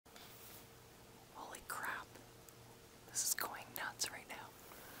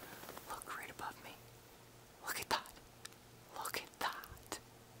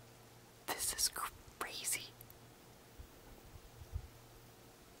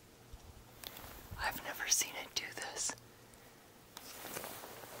seen it do this.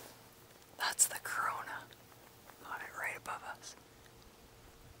 That's the corona. Got it right above us.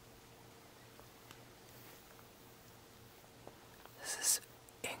 This is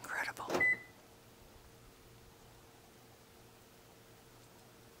incredible.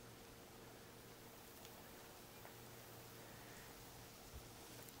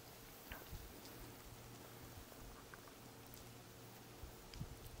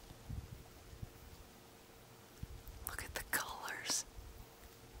 Look at the colors.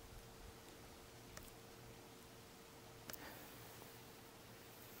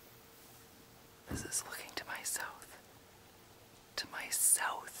 This is looking to my south. To my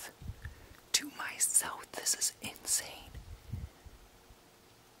south. To my south. This is insane.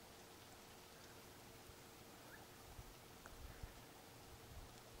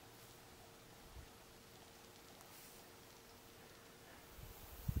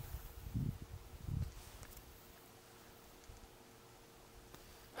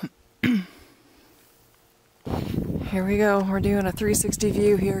 Here we go. We're doing a 360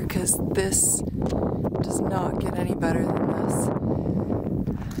 view here because this does not get any better than this.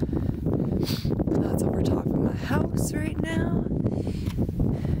 That's over top of my house right now.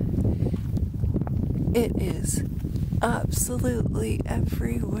 It is absolutely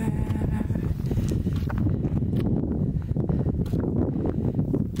everywhere.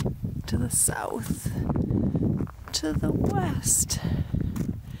 To the south, to the west,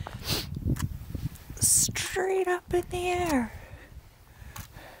 straight up in the air.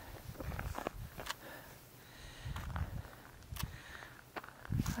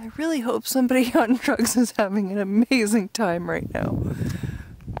 I really hope somebody on drugs is having an amazing time right now,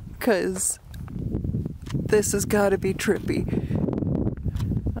 because this has got to be trippy.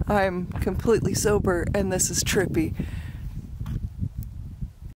 I'm completely sober and this is trippy.